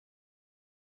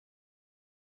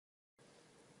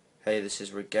Hey, this is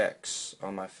Regex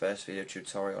on my first video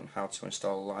tutorial on how to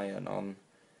install Lion on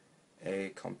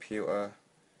a computer.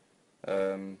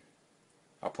 I'll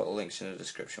put the links in the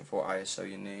description for what ISO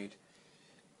you need.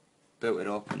 Boot it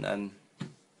up and then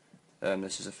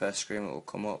this is the first screen that will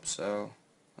come up, so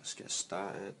let's get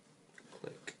started.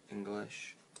 Click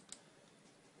English.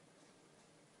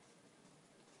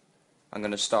 I'm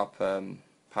going to stop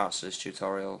parts of this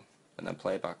tutorial and then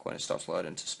play back when it starts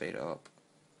loading to speed it up.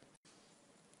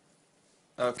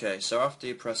 Okay, so after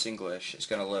you press English, it's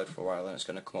going to load for a while and it's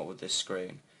going to come up with this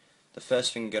screen. The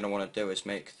first thing you're going to want to do is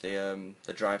make the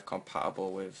drive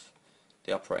compatible with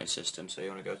the operating system. So you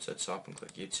want to go to the top and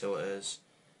click Utilities,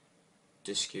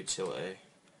 Disk Utility,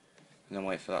 and then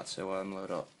wait for that to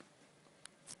load up.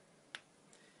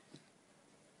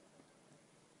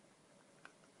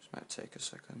 This might take a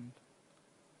second.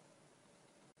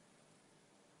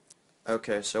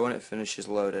 Okay, so when it finishes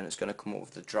loading, it's going to come up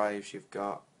with the drives you've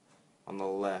got on the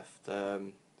left.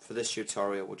 For this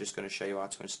tutorial, we're just going to show you how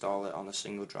to install it on a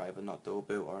single drive and not dual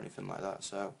boot or anything like that.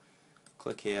 So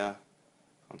click here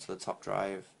onto the top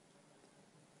drive,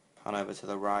 pan over to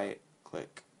the right,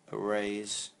 click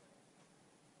Erase.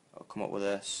 It'll come up with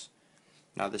this.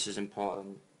 Now this is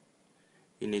important.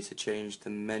 You need to change the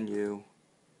menu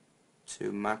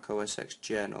to Mac OSX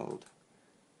Lion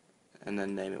and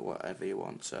then name it whatever you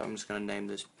want. So I'm just going to name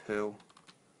this Poo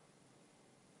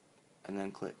and then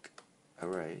click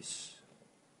Erase.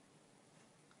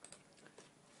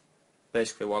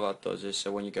 Basically what that does is,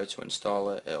 so when you go to install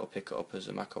it, it'll pick it up as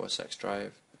a Mac OSX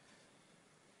drive.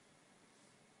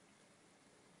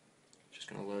 Just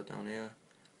going to load down here.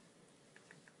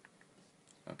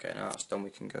 Okay, now that's done, we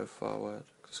can go forward.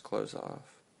 Just close that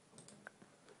off.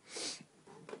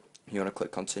 You want to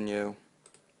click Continue.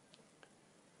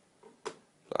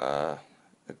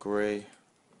 Agree.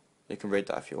 You can read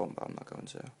that if you want, but I'm not going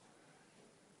to.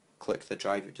 Click the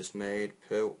drive you just made,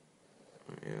 Poo.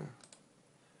 Yeah.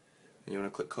 And you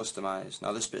want to click Customize.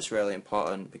 Now this bit's really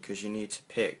important because you need to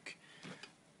pick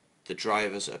the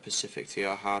drivers that are specific to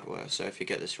your hardware. So if you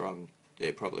get this wrong,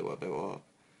 it probably won't boot up.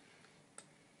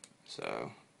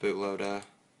 So bootloader.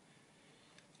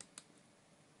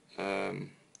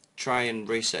 Try and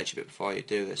research a bit before you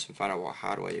do this and find out what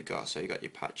hardware you got. So you got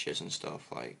your patches and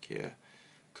stuff, like your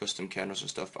custom kernels and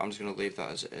stuff. But I'm just going to leave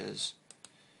that as it is.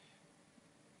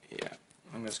 Yeah,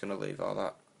 I'm just going to leave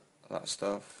all that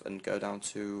stuff and go down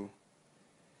to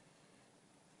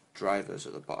drivers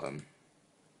at the bottom.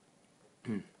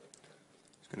 It's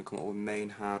going to come up with main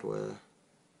hardware.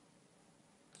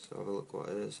 So have a look what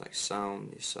it is, like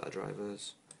sound, your SATA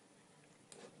drivers.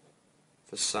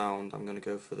 For sound, I'm going to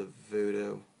go for the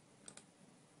Voodoo.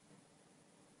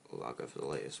 Well, I'll go for the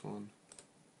latest one.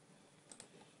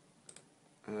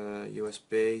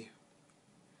 USB.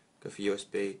 Go for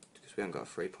USB because we haven't got a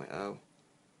 3.0.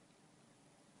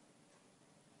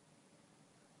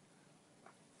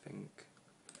 I think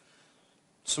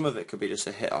some of it could be just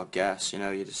a hit or guess. You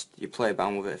know, you play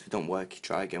around with it. If it don't work, you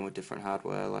try again with different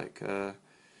hardware. Like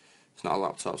it's not a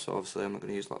laptop, so obviously I'm not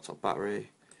going to use laptop battery.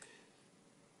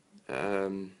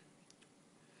 The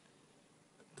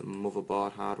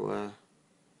motherboard hardware.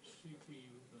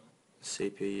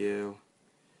 CPU.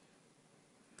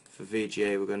 For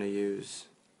VGA we're going to use,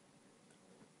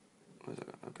 where's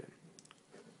that? Okay.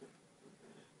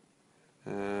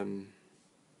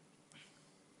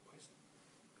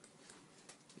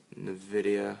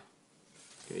 NVIDIA.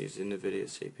 Use the NVIDIA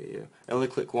CPU. I only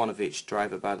click one of each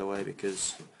driver, by the way,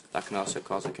 because that can also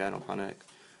cause a kernel panic.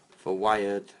 For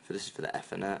wired, this is for the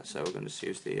Ethernet, so we're going to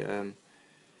use the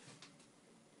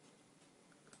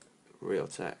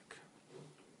Realtek.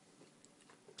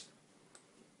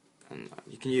 And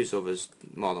you can use others,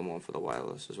 more than one for the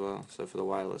wireless as well. So for the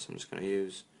wireless I'm just going to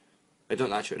use, I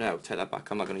don't actually, no, take that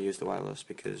back, I'm not going to use the wireless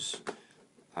because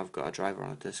I've got a driver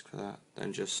on a disk for that.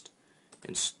 Then just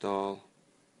install.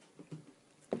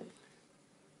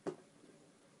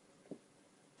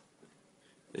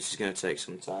 This is going to take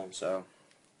some time, so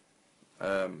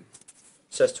it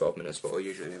says 12 minutes, but it'll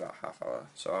usually be about half hour,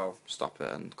 so I'll stop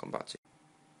it and come back to you.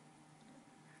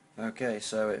 Okay,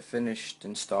 so it finished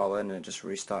installing and it just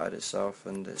restarted itself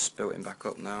and it's booting back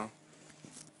up now.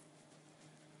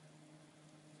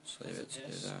 Just leave it to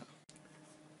do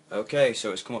that. Okay,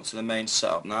 so it's come up to the main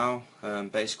setup now.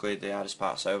 Basically the hardest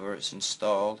part's over, it's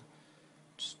installed.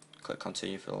 Just click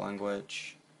continue for the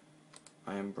language.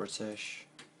 I am British.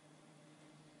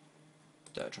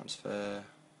 Data transfer.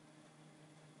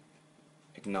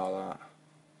 Ignore that.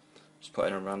 Just put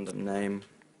in a random name.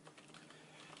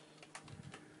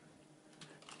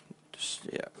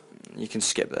 Yeah, you can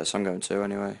skip this, I'm going to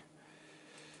anyway.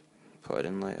 Put it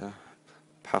in later.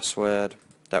 Password,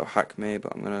 Don't hack me,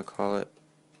 but I'm gonna call it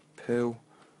poo.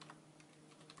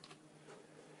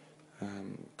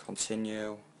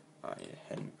 Continue.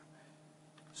 Hint.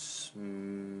 Smells.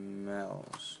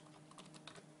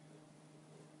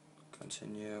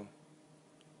 Continue.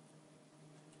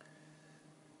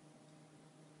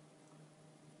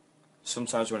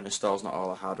 Sometimes when it installs, not all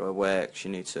the hardware works.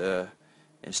 You need to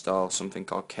install something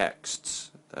called Kexts,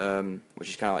 which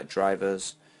is kind of like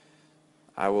drivers.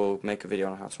 I will make a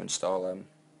video on how to install them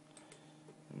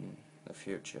in the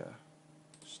future.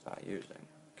 Start using.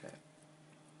 Okay.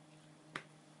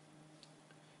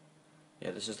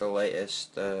 Yeah, this is the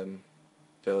latest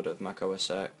build of Mac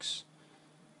OSX.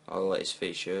 All the latest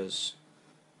features.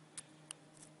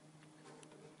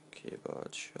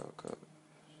 Keyboard shortcut.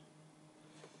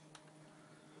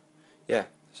 Yeah.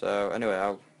 So anyway,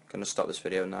 I'm gonna stop this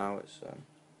video now.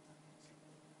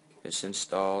 It's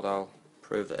installed. I'll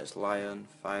prove that it's Lion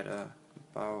Fighter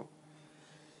about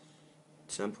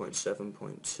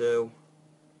 10.7.2,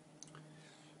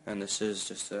 and this is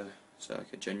just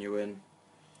like a genuine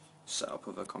setup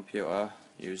of a computer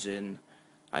using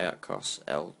iAtkos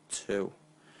L2.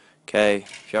 Okay,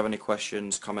 if you have any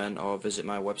questions, comment or visit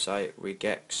my website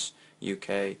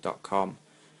regexuk.com.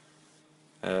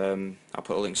 I'll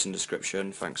put links in the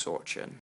description. Thanks for watching.